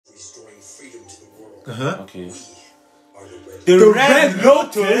freedom to the world. Okay. We are the Red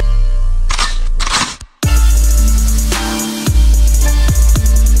Lotus.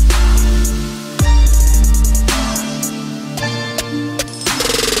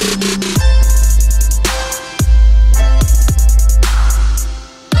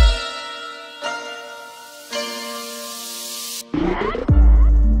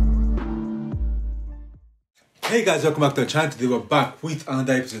 Hey guys, welcome back to the channel. Today we're back with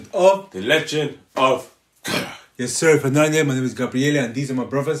another episode of The Legend of Korra. Yes sir, for now, my name is Gabriele and these are my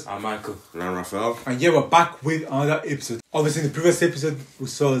brothers. I'm Michael. And I'm Raphael. And yeah, we're back with another episode. Obviously in the previous episode we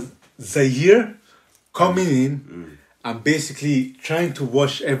saw Zaheer coming in and basically trying to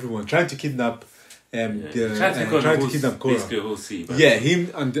wash everyone, trying to kidnap trying to kidnap Korra. Basically the whole sea. Yeah,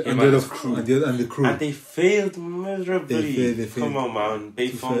 him and the crew. And the crew. And they failed miserably. They failed. Come on, man. They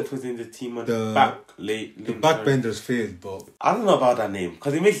found putting the team on the The backbenders failed, but I don't know about that name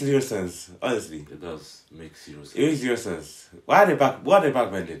because it makes zero sense. Honestly, it does make zero sense. It makes zero sense. Why are they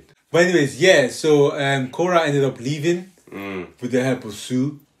backbending? But anyways, yeah. So Korra ended up leaving with the help of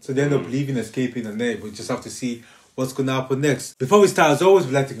Sue. So they ended up leaving, escaping, and then we just have to see what's going to happen next. Before we start, as always,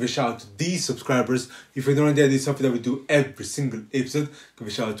 we'd like to give a shout out to these subscribers. If you're not already there, this is something that we do every single episode. Give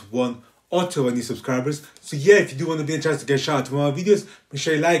a shout out to 1 or 2 of these subscribers. So yeah, if you do want to be a chance to get a shout out to one of our videos, make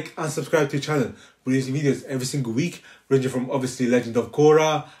sure you like and subscribe to the channel. We release videos every single week, ranging from obviously Legend of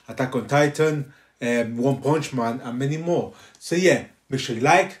Korra, Attack on Titan, One Punch Man, and many more. So yeah, make sure you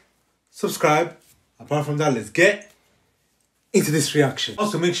like, subscribe. Apart from that, let's get into this reaction.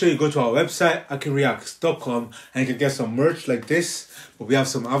 Also, make sure you go to our website, akinreacts.com, and you can get some merch like this. But we have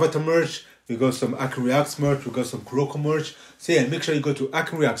some Avatar merch, we got some Akin Reacts merch, we got some Kuroko merch. So yeah, make sure you go to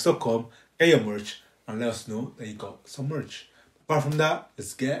akinreacts.com, get your merch, and let us know that you got some merch. Apart from that,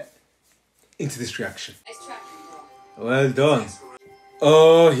 let's get into this reaction. Well done.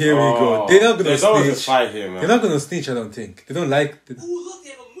 Oh, here we go. They're not gonna snitch. They're not gonna snitch, I don't think. They don't like. Ooh, look, they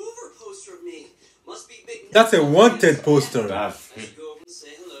have a mover poster of me. Must be big. That's a wanted poster. Let's go over and say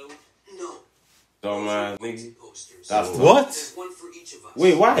hello. No. Dumbass nigga. That's what? There's one for each of us.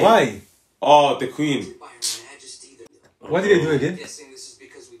 Wait, why? Why? Oh, the queen. By Her Majesty. What did they do again? Guessing this is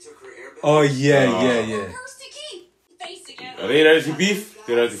because we took her airbending. Oh yeah. Are they ready to beef?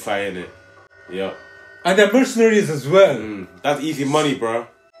 They're ready to fight it. Yep. And they're mercenaries as well. That's easy money, bro.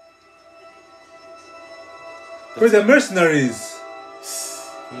 Bro, they're mercenaries.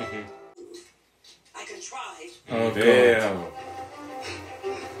 I can try. Oh damn.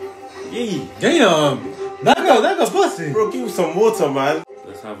 Yee. Damn. Naga bossy. Bro, give me some water, man.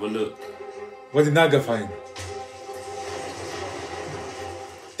 Let's have a look. What did Naga find?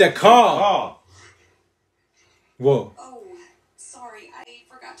 The car. Whoa. Oh, sorry, I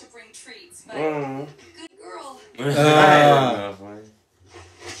forgot to bring treats, but Mm. good girl. When you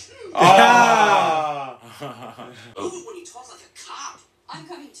talk like a cop. I'm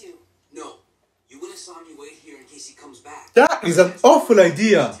coming too. No. You and Asami wait here in case he comes back. That is an awful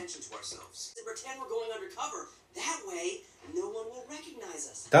idea. Attention to ourselves. Pretend we're going undercover. That way, no one will recognize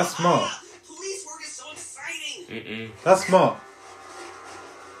us. That's smart. Police work is so exciting. That's smart.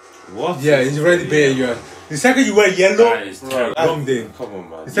 What? Yeah, it's already bad. Yeah. The second you wear yellow, wrong day. Come on,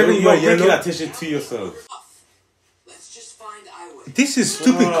 man. The second you You're wear bringing yellow. attention to yourself. Let's just find Iway. This is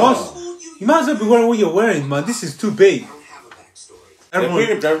stupid cause you might as well be wearing what you're wearing, man. This is too big. I don't have a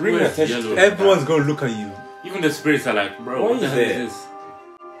backstory. They're bringing attention to Everyone's gonna look at you. Even the spirits are like, bro, what the hell is this?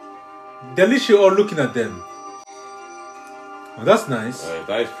 They're literally all looking at them. Oh, that's nice.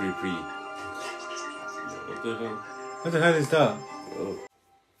 That is pretty. What the hell? What the hell is that? Oh.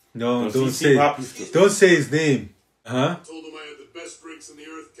 No, Does don't he say. seem happy still? Don't say his name. Huh? Told him I had the best drinks in the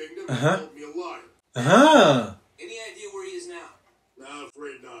Earth Kingdom and he called me a liar. Any idea where he is now? Nah,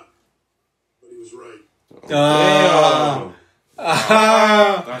 afraid not. But he was right.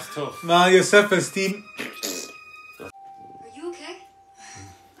 That's tough. Man, your self-esteem. Are you okay?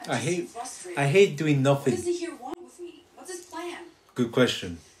 I hate doing What nothing. does he here want with me? What's his plan? Good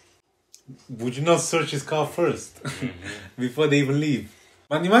question. Would you not search his car first before they even leave?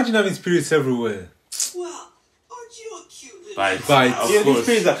 Man, imagine having spirits everywhere. Well, aren't you a cute little... Bites. Bites. Of Yeah, these course.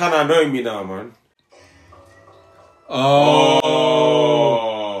 spirits are kind of annoying me now, man.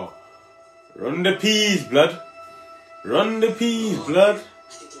 Oh. Run the peas, blood. Run the peas, blood. I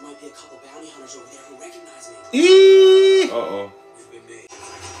think there might be a couple bounty hunters over there who recognize me. Eee! Uh-oh. We've been made.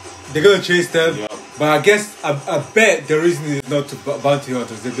 They're gonna chase them. Yep. But I guess, I bet the reason is not to bounty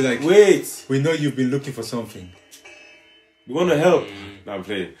hunters. They'll be like, Wait. we know you've been looking for something. You want to help? No, I'm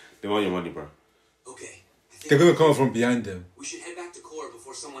playing. They want your money, bro. Okay. They're gonna come from behind them. We should head back to Korra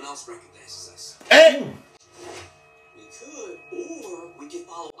before someone else recognizes us. Hey! We could, or we could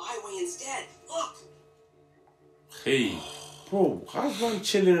follow my way instead. Look. Hey. Bro, how's man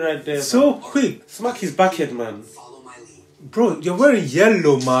chilling right there? So man? quick. Smack his backhead, man. Follow my lead. Bro, you're wearing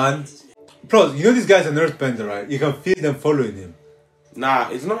yellow, man. Bro, you know this guy's an earthbender, right? You can feel them following him. Nah,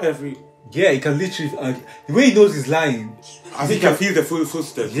 it's not every... Yeah, you can literally... the way he knows he's lying. I think I feel the full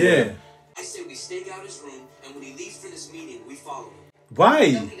footsteps. Yeah. I say we stake out his room, and when he leaves for this meeting, we follow him.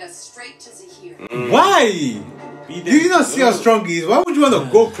 Why? They'll lead us straight to Zaheer. Why? Do you not see how strong he is? Why would you want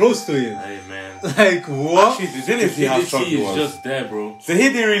to go close to him? Hey, man. Like, what? Actually, they didn't see how strong he is was. just there, bro. So he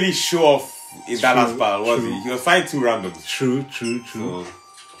didn't really show off in that last battle, was true. he? He was fighting two randoms. True. So,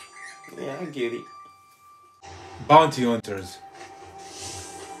 yeah, I get it. Bounty hunters.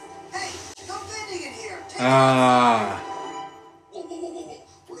 Hey, no bending in here. Ah. Whoa, whoa, whoa, whoa, whoa.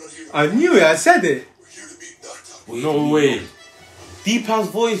 We're not here. I knew it, I said it. We're here to beat Knocked Up. No way. Deep house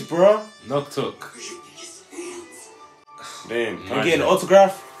voice, bro. Not took. Damn, can I Imagine. get an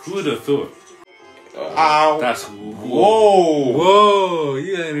autograph? Who would have thought? Ow. That's Whoa. Whoa,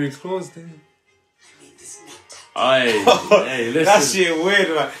 you got really close then. Hey, hey, listen. That shit weird,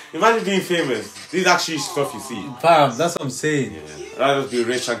 man. Imagine being famous. This is actually stuff you see. Fam, that's what I'm saying. I'd rather be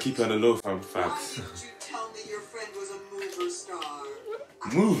rich and keep you on the low, fam. Facts. Why didn't you tell me your friend was a mover star?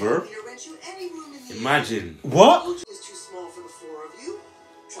 Mover? I rent you any room in the Imagine. What? It's too small for the four of you.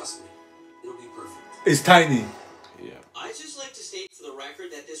 Trust me, it'll be perfect. It's tiny. Yeah. I just like to state for the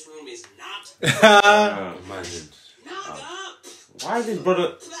record that this room is not. Imagine. Knock up. Why is this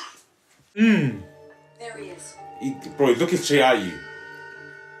brother... There he is. Bro, he's looking straight at you.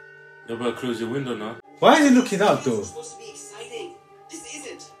 You better close your window now. Why is he looking out This though? was supposed to be exciting. This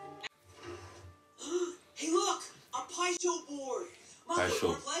isn't. Hey, look, a pie show board. Mom, Pie wanna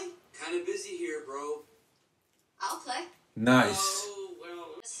show. play? Kind of busy here, bro. I'll play. Nice. Oh well.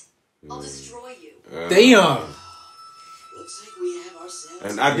 I'll destroy you. Damn. Looks like we have ourselves.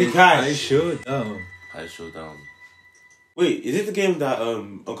 And Agni I Cash. should. Oh. I showdown. Wait, is it the game that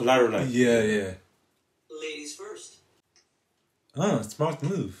Uncle Larry liked? Yeah. Ladies first. Ah, smart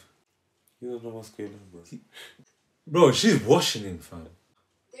move. You don't know what's going on, bro. Bro, she's washing him, fam.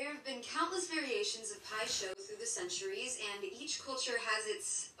 There have been countless variations of pie show through the centuries, and each culture has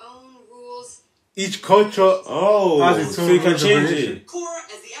its own rules. Each culture Oh, has its so own you can change variation. it. Korra,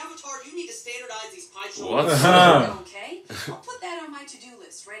 as the Avatar, you need to standardize these pie shows. What? Okay, I'll put that on my to-do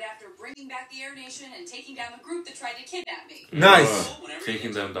list right after bringing back the Air Nation and taking down the group that tried to kidnap me. Nice.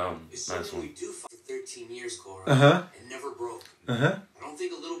 Taking them down. It's Nice something we one. do for 13 years, Korra. Uh-huh. And never broke. Uh-huh. I don't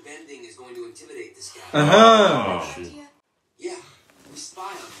think a little bending is going to intimidate this guy. Uh-huh. Oh, shit. Yeah, we spy on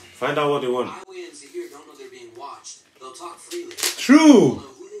him. Find out what they want. Iway and Zaheer don't know they're being watched. They'll talk freely. True. They'll know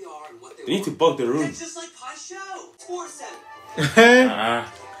who they are and what they They need to want. bug the room. That's just like pie show. 4 to 7.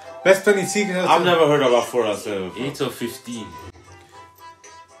 Ah, Best funny secret. I've never heard about 4 out of 7. 8 or 15.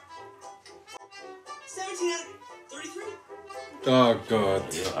 17 out of 33. Oh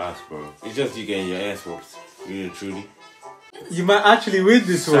god. Your ass, bro. It's just you getting your ass whooped. Really and truly. You might actually win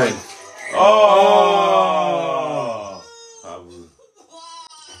this one. Oh!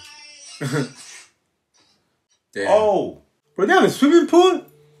 Damn. Oh! Bro, they have a swimming pool?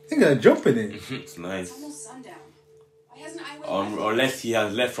 They gotta jump in it. It's It's nice. almost sundown. Why hasn't Iway Unless he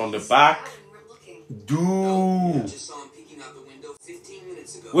has left from the back. We weren't looking. I Dude. just saw him peeking out the window 15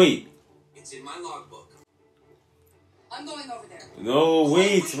 minutes ago. Wait. It's in my logbook. I'm going over there. No,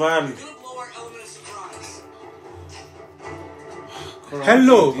 wait, man. We're gonna blow our element of surprise.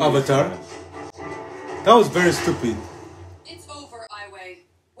 Hello, Avatar. That was very stupid. It's over, Iway.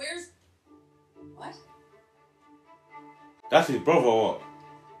 Where's... What? That's his brother or what?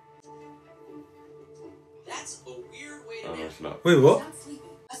 That's a weird way to No, end. it's not. Wait, He's what? not sleeping.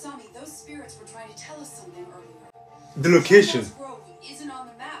 Asami, those spirits were trying to tell us something earlier. The location. Firelord's Grove isn't on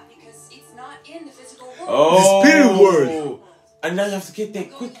the map because it's not in the physical world. Oh! The spirit world. And now you have to get there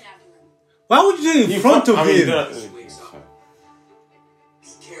Go quick. in after him. Why would you do it in front of him? Wakes up. Be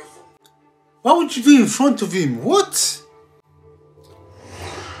careful. Why would you do it in front of him? What?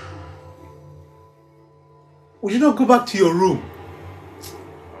 Would you not go back to your room?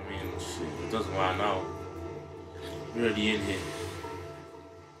 I mean, shit, it doesn't matter now. We're already in here.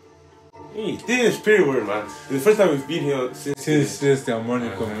 Hey, this is spirit world, man. It's the first time we've been here since. Since their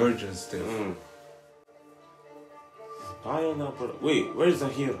morning convergence stuff. I don't know, brother. Wait, where is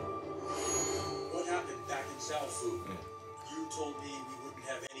Zaheer? What happened back in Zaofu? You told me we wouldn't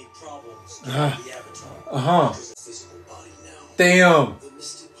have any problems Ah. getting the Avatar. Uh-huh. There's a physical body now. Damn. The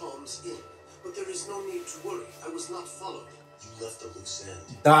Mystic Palm's in, but there is no need to worry. I was not followed. You left a loose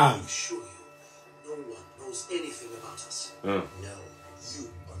end. Damn. I assure you, no one knows anything about us. Uh. No, you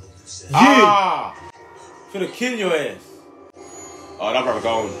are the loose end. Ah! Finna kill your ass. Oh, that brother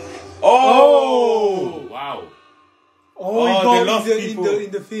gone. Oh! Wow. Oh, he they got lost people.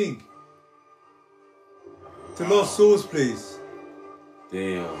 in the thing. The Lost Souls place.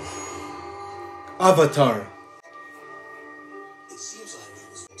 Damn. Avatar. It seems like it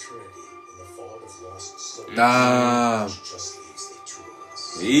was eternity in the fog of lost souls. Damn. Which just leaves the two of us.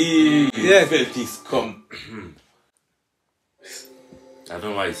 Yeah. Felix, come. I don't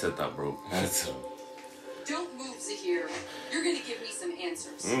know why you said that, bro. Don't move, Zaheer. You're gonna give me some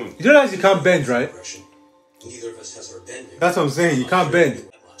answers. You realize you can't bend, right? Neither of us has our bending. That's what I'm saying. You can't bend.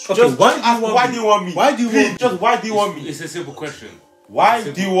 Okay, Just why do you want me? Why do you want me? Just why do you want me? It's a simple question. Why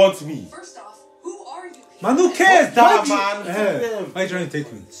do you want me? First off, who are you people? Man, who cares? that, Why do you- man? Yeah. Why are you trying to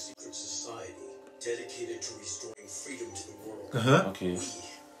take me? A secret society dedicated to restoring freedom to the world. Okay. We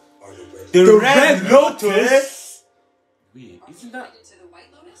are the Red The Lotus. Red Lotus? Wait, Are isn't you that... related to the White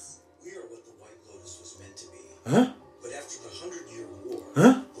Lotus? We are what the White Lotus was meant to be. Huh? But after the 100-Year War,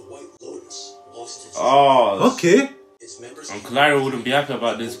 Huh? the White Lotus lost its Oh. Okay. its members. Clara wouldn't be happy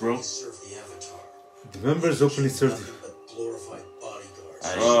about this, bro. Serve the Avatar. The members openly served Nothing but glorified bodyguards.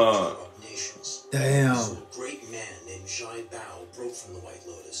 Aye. to corrupt nations. Damn. So a great man named Zhai Bao broke from the White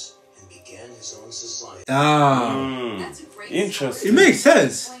Lotus and began his own society. Damn. That's a great Interesting. It makes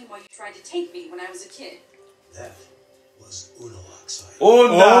sense. Explain why you tried to take me when I was a kid. That was Unalak's side. Oh,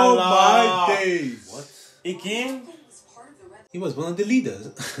 Oh my days. What? Again? It was part of the Red He was one of the leaders.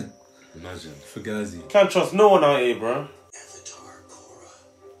 Imagine. Fugazi. Can't trust no one out here, bro. Avatar Korra.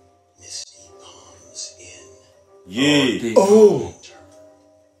 Misty palms in. Yeah. Oh.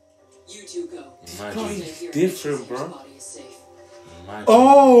 You two go. Imagine. He's different, bro. Body is safe. Imagine.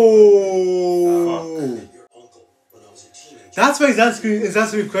 Oh. Your uncle when I was a teenager. That's why he's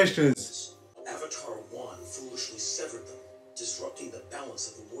asking me questions. Avatar 1 foolishly severed them, disrupting the balance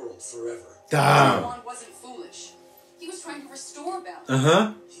of the world forever. Damn. Juan wasn't foolish. He was trying to restore balance.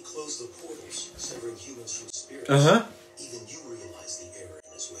 Uh-huh. He closed the portals, severing humans from spirits. Uh-huh. Even you realize the error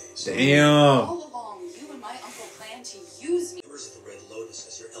in his ways. Damn. All along, you and my uncle planned to use me. Members of the Red Lotus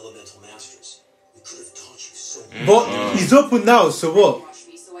as your elemental masters. We could have taught you so much. But he's open now, so what? Brainwash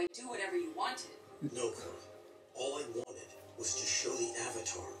me so I'd do whatever you wanted. No, Korra. All I wanted was to show the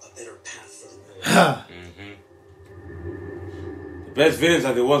Avatar a better path for the world. Ha. The best villains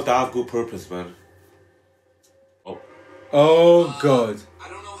are the ones that have good purpose, man. Oh god. I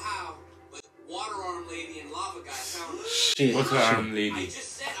don't know how, but Water Arm Lady and Lava Guy found us. Shit. What's her arm, I lady?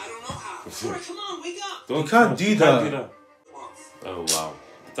 just said I don't know how. Korra, come on, wake up. Don't can't do that. Come on. Oh, wow.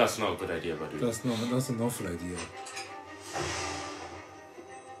 That's not a good idea, buddy. That's an awful idea.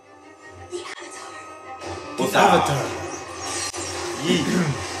 The Avatar. What's The Avatar.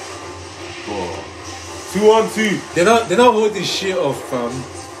 Yeah. 2-on-2. They're not holding shit off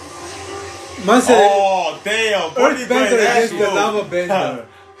man said Oh, damn. Buddy, Earthbender against the Lavabender.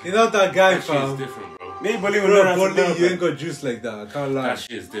 You're not that guy, That shit is fam. different, bro. Bro, Bodley, you ain't got juice like that. I can't lie. That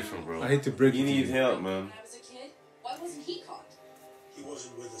shit is different, bro. I hate to break You it to need you. help, man. When I was a kid, why wasn't he caught? He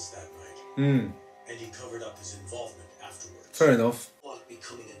wasn't with us that night, Hmm. and he covered up his involvement afterwards. Fair enough. Lok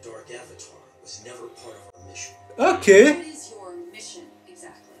becoming a dark Avatar was never part of our mission. Okay. What is your mission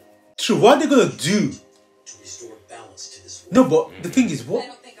exactly? True. What are they gonna do? To restore balance to this world. No, but the thing is, what?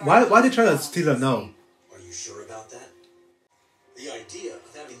 Why are they trying to steal her now? Are you sure about that? The idea of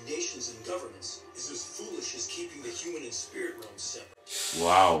having nations and governments is as foolish as keeping the human and spirit realms separate.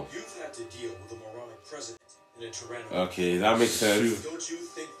 Wow. You've had to deal with a moronic president and a tyrannical. Okay, that makes sense. Don't you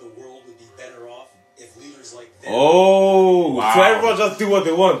think the world would be better off if leaders like them? Oh, Wow. so everyone just do what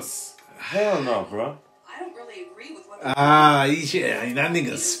they want. Hell no, bro. I don't really agree with what. Ah, that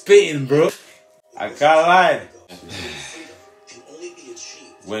nigga spitting, bro. I can't lie. Freedom can only be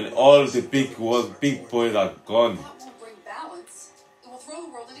achieved When all the big boys are gone. That won't bring balance. It will throw the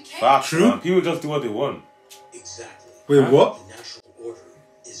world into chaos. Facts, True. man. People just do what they want. exactly. Wait, what? The natural order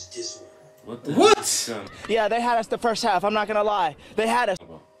is disorder. What the What? hell is that? Yeah, they had us the first half. I'm not gonna lie. They had us. Do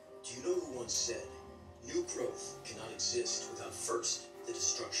you know who once said, new growth cannot exist without first the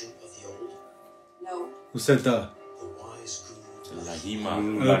destruction of the old? No. Who said that? The wise guru.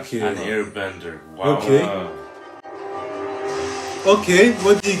 Lahima. Okay. An airbender. Wow. Okay. Okay,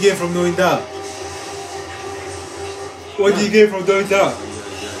 what do you get from knowing that? What do you get from doing that?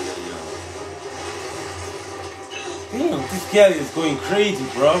 Damn, this girl is going crazy,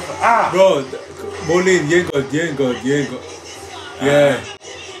 bro. Ah! Bro, Bolin, you ain't got. Yeah.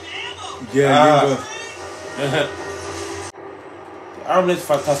 Yeah, you ain't got. The Armless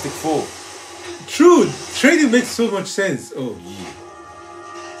Fantastic Four. True, trading makes so much sense. Oh,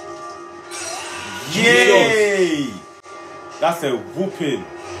 Yay! That's a whooping.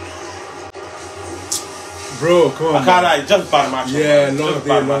 Bro, come on. I can't lie, just bad match. Yeah, long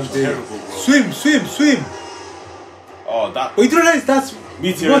day. Terrible, bro. Swim. Oh, that. But you don't realize that's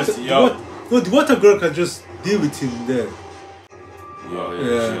Meteors, yo. No, the water girl can just deal with him there. Yo,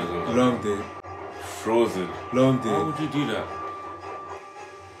 Yeah, long day. Frozen. Long Why day. would you do that?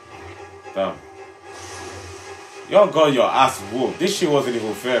 Damn. Y'all got your ass whooped. This shit wasn't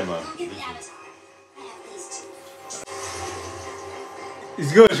even fair, man. Go get the Avatar. I have these two.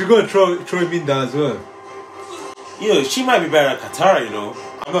 He's good. She's gonna throw him in there as well. Yo, she might be better at Katara, you know.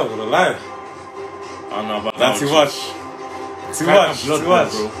 I'm not gonna lie. I don't know about That's that. too much. Too much. Blood, Too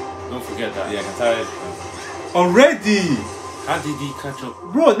much. bro. Don't forget that. Yeah, Katara is. Already, How did he catch up?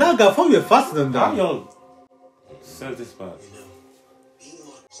 bro. Now I thought we were faster than How that. y'all sell this bad? You know,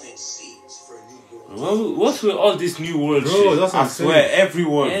 Enoch plants seeds for a new world. What's with all this new world Bro, shit? that's what I I'm saying. swear,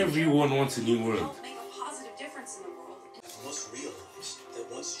 everyone. Everyone wants a new world. Help make a positive difference in the world. You must realize that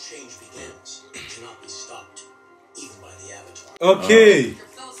once change begins, it cannot be stopped, even by the Avatar. Okay. Your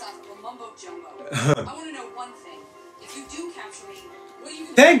philosophical mumbo jumbo. I want to know one thing. If you do capture me, what are you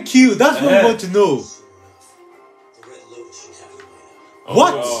going to Thank you. That's what I want to know. Soon enough, the Red Lotus should have you by now.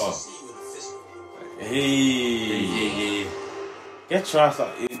 What? I'll see you in the physical world. Hey. Get your ass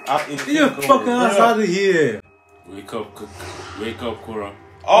out. Get your fucking ass out of here. Wake up, Korra.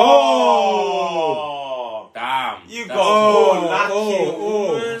 Oh. Damn. You That's- got lucky.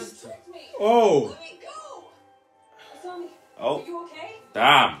 Oh. Let me go! Asami, Oh. are you okay?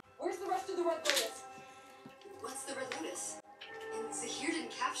 Damn. Where's the rest of the Red Lotus? What's the Red Lotus? And Zaheer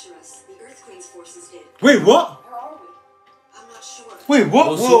didn't capture us. The Earth Queen's forces did. Wait, what? Where are we? I'm not sure. Wait, what?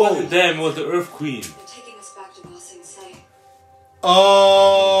 Oh, so it wasn't them, it was the Earth Queen. They're taking us back to Ba Sing Se.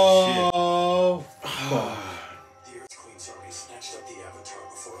 Oh. The Earth Queen's already snatched up the Avatar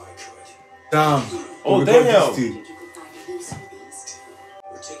before I could. Damn. Oh, we got damn. these two. Think you could find a use for these two?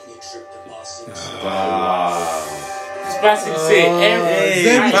 We're taking a trip to Ba Sing Se. It's passing say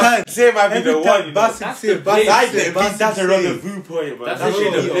every time. Say might be Every the one. time. You know. Bassing That's say, the Bassing place. say, Bassing That's a say. rendezvous point, man. That's That's actually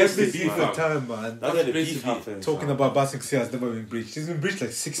where the the place Every to be, single man. time, man. That's where the place to beef be. happens. Talking about Ba Sing Se has never been breached. It's been breached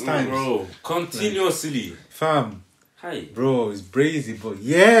like 6 times. Bro, continuously. Fam. Hi. Bro, it's crazy, but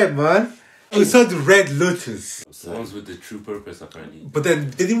yeah, man. We saw the Red Lotus. The ones with the true purpose, apparently. But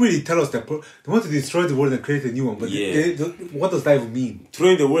then they didn't really tell us that they want to destroy the world and create a new one. But what does that even mean?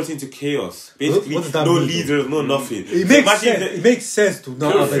 Throwing the world into chaos. Basically, What does that no mean, leaders, no nothing. It makes Imagine sense. It makes sense to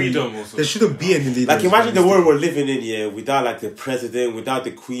not Pure have any. freedom also. There shouldn't be any leaders. Like imagine the world we're living in, yeah, without like the president, without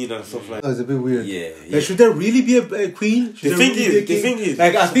the queen and stuff like that. That's a bit weird. Yeah, Like, yeah. should there really be a queen? Should The there thing really be a is, king?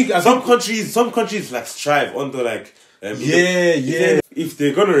 Like I think some countries like strive under like yeah. If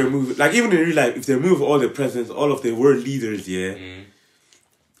they're gonna remove, like even in real life, if they remove all the presidents, all of the world leaders, yeah,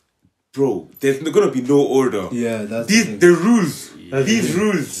 bro, there's gonna be no order. Yeah, that's The rules, That's these the thing.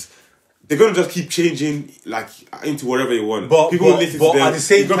 rules, they're gonna just keep changing like into whatever you want. But- People but- listen but to them. at the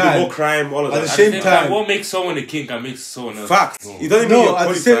same there's gonna time- be more crime, all of at that. the same Then time- what makes someone a king can make someone else. Facts. wrong. It doesn't mean No, you're at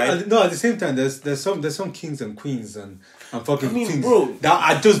qualified. the same time, there's some kings and queens and fucking I mean, things bro,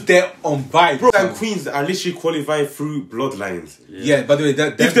 that are just there on vibe. Bro, and queens are literally qualified through bloodlines. Yeah, by the way,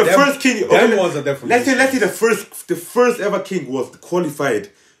 If the first king, them ones are definitely. let's say the first ever king was qualified.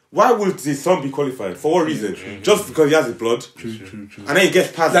 Why would the son be qualified? For what reason? Just because he has the blood. True. And then he gets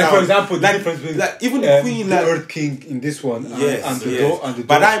passed Like down. for example, the like, difference between like even the queen, the like Earth King in this one, yes, and the yes. door, and the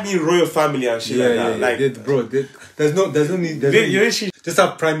But door. I mean royal family and shit like that. Like there's no need. They- you literally- Just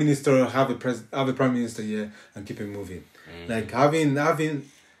have prime minister, have a prime minister, and keep it moving. Like having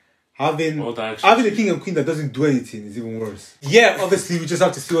All the action. having a king and queen that doesn't do anything is even worse. Yeah, obviously we just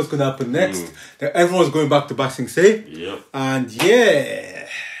have to see what's gonna happen next. That everyone's going back to Ba Sing Se, Yep. and yeah.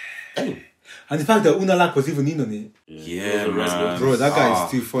 And the fact that Unalak was even in on it. yeah, Those are man. red Bro, that guy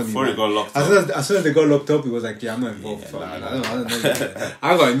is too funny. Before he man. got locked as up. soon as they got locked up, he was like, yeah, I'm not involved. I don't know.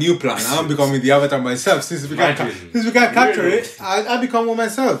 I got a new plan. I'm becoming the Avatar myself. Since we can't capture it, I become one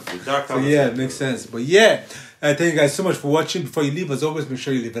myself. Dark So Tower. yeah, it makes sense. But yeah, thank you guys so much for watching. Before you leave, as always, make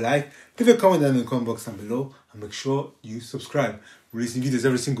sure you leave a like. Leave a comment down in the comment box down below. And make sure you subscribe. We're releasing videos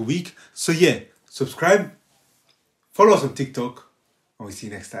every single week. So yeah, subscribe. Follow us on TikTok. And we'll see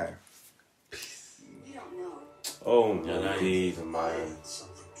you next time. You don't know. Oh Yeah, my that days, man.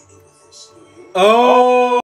 Something to do with this, do you? Oh!